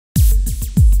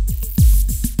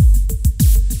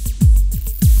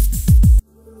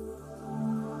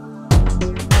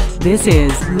This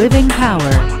is Living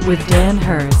Power with Dan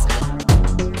Hurst.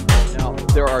 Now,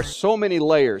 there are so many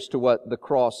layers to what the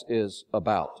cross is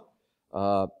about.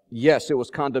 Yes, it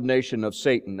was condemnation of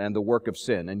Satan and the work of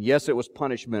sin. And yes, it was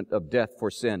punishment of death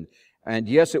for sin. And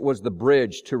yes, it was the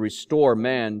bridge to restore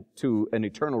man to an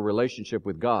eternal relationship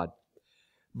with God.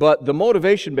 But the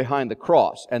motivation behind the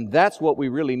cross, and that's what we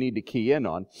really need to key in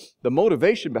on, the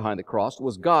motivation behind the cross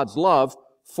was God's love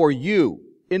for you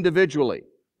individually.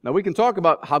 Now, we can talk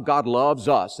about how God loves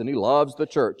us, and He loves the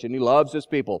church, and He loves His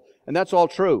people, and that's all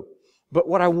true. But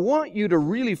what I want you to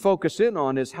really focus in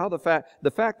on is how the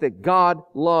fact that God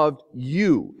loved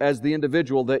you as the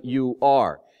individual that you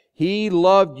are. He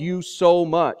loved you so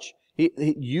much.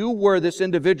 You were this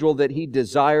individual that He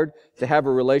desired to have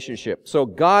a relationship. So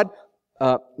God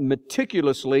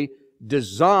meticulously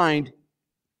designed,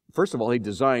 first of all, He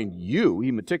designed you.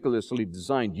 He meticulously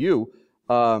designed you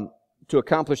to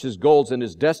accomplish His goals and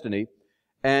His destiny.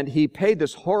 And He paid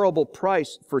this horrible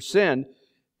price for sin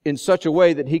in such a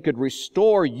way that He could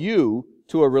restore you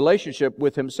to a relationship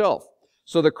with Himself.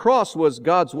 So the cross was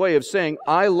God's way of saying,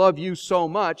 I love you so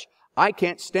much, I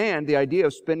can't stand the idea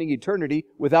of spending eternity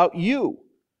without you.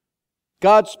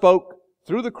 God spoke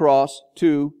through the cross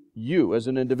to you as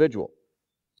an individual.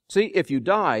 See, if you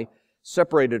die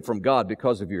separated from God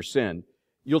because of your sin,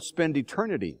 you'll spend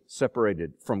eternity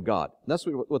separated from God. That's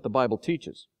what the Bible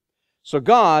teaches. So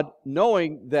God,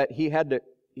 knowing that He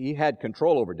had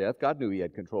control over death, God knew He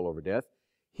had control over death,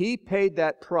 He paid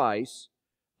that price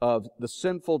of the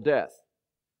sinful death.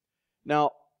 Now,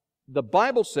 the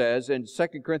Bible says in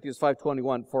 2 Corinthians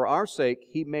 5:21, for our sake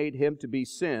He made Him to be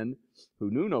sin, who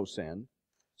knew no sin,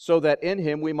 so that in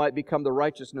Him we might become the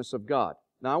righteousness of God.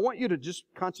 Now, I want you to just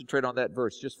concentrate on that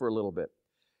verse just for a little bit.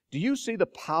 Do you see the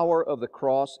power of the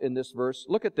cross in this verse?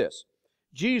 Look at this.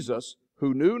 Jesus,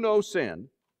 who knew no sin,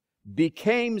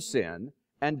 became sin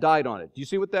and died on it. Do you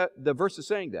see what the verse is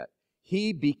saying that?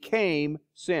 He became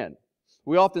sin.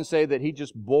 We often say that He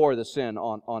just bore the sin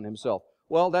on Himself.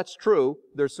 Well, that's true.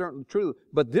 There's certainly true.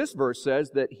 But this verse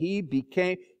says that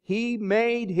He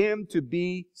made Him to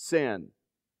be sin.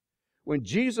 When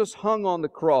Jesus hung on the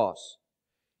cross,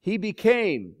 He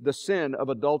became the sin of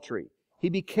adultery. He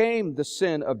became the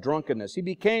sin of drunkenness. He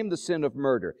became the sin of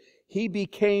murder. He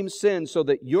became sin so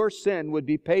that your sin would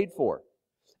be paid for,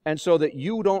 and so that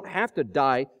you don't have to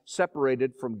die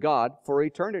separated from God for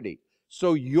eternity.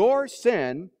 So your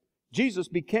sin, Jesus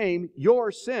became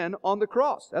your sin on the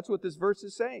cross. That's what this verse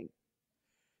is saying.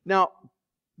 Now,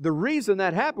 the reason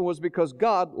that happened was because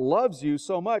God loves you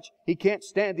so much, He can't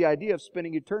stand the idea of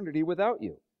spending eternity without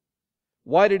you.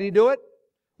 Why did He do it?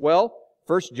 Well,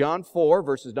 1 John 4,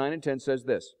 verses 9 and 10 says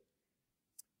this,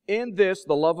 in this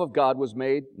the love of God was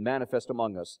made manifest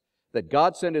among us, that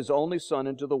God sent His only Son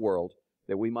into the world,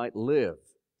 that we might live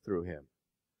through Him.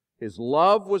 His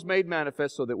love was made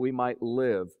manifest so that we might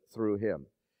live through Him.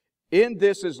 In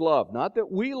this is love, not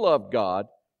that we loved God,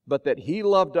 but that He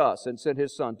loved us and sent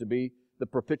His Son to be the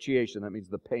propitiation, that means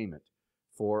the payment,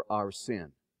 for our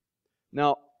sin.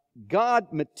 Now, God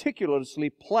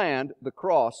meticulously planned the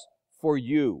cross for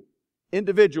you,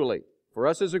 individually, for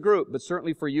us as a group, but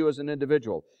certainly for you as an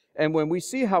individual. And when we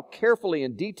see how carefully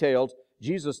and detailed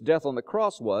Jesus' death on the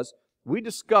cross was, we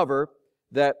discover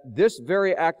that this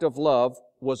very act of love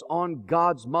was on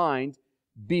God's mind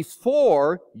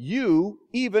before you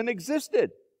even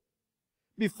existed.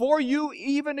 Before you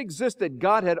even existed,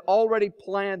 God had already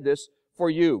planned this for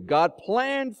you. God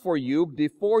planned for you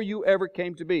before you ever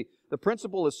came to be. The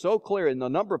principle is so clear in a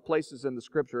number of places in the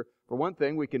Scripture. For one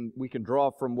thing, we can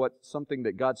draw from something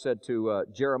that God said to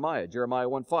Jeremiah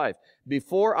 1:5.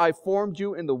 Before I formed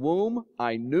you in the womb,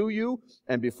 I knew you,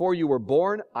 and before you were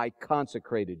born, I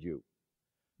consecrated you.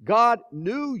 God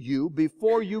knew you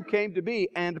before you came to be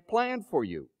and planned for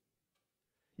you.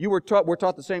 We're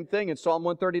taught the same thing in Psalm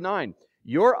 139.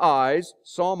 Your eyes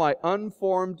saw my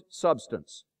unformed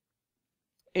substance.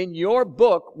 In your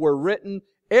book were written,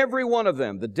 every one of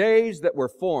them, the days that were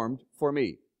formed for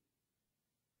me,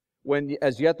 when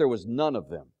as yet there was none of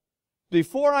them.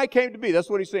 Before I came to be, that's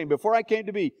what he's saying, before I came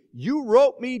to be, you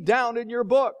wrote me down in your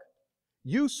book.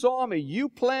 You saw me, you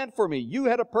planned for me, you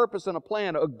had a purpose and a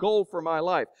plan, a goal for my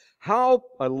life. I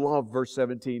love verse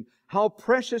 17, how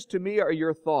precious to me are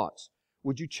your thoughts.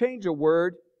 Would you change a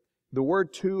word, the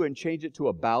word to, and change it to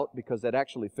about, because that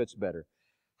actually fits better.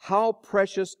 How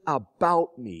precious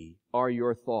about me are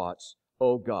your thoughts,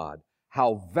 O God.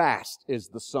 How vast is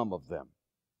the sum of them.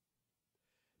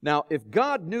 Now, if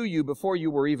God knew you before you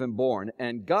were even born,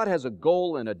 and God has a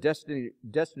goal and a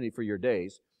destiny for your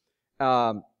days,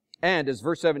 and as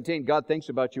verse 17, God thinks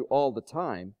about you all the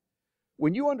time,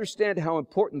 when you understand how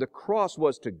important the cross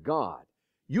was to God,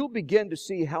 you'll begin to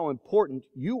see how important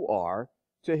you are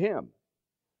to Him.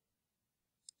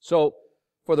 So,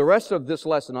 for the rest of this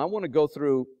lesson, I want to go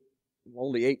through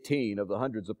only 18 of the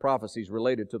hundreds of prophecies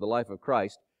related to the life of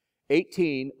Christ.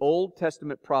 18 Old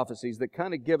Testament prophecies that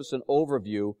kind of give us an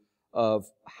overview of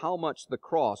how much the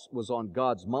cross was on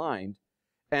God's mind.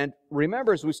 And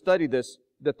remember, as we study this,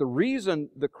 that the reason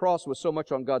the cross was so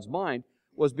much on God's mind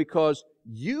was because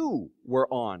you were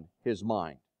on His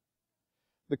mind.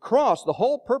 The cross, the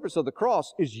whole purpose of the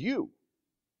cross is you.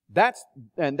 That's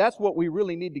what we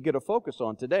really need to get a focus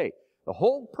on today. The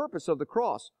whole purpose of the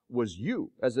cross was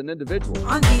you as an individual.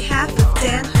 On behalf of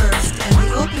Dan Hurst and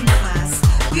the Open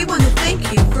Class, we want to thank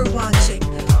you for watching.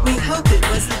 We hope it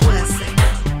was a blessing.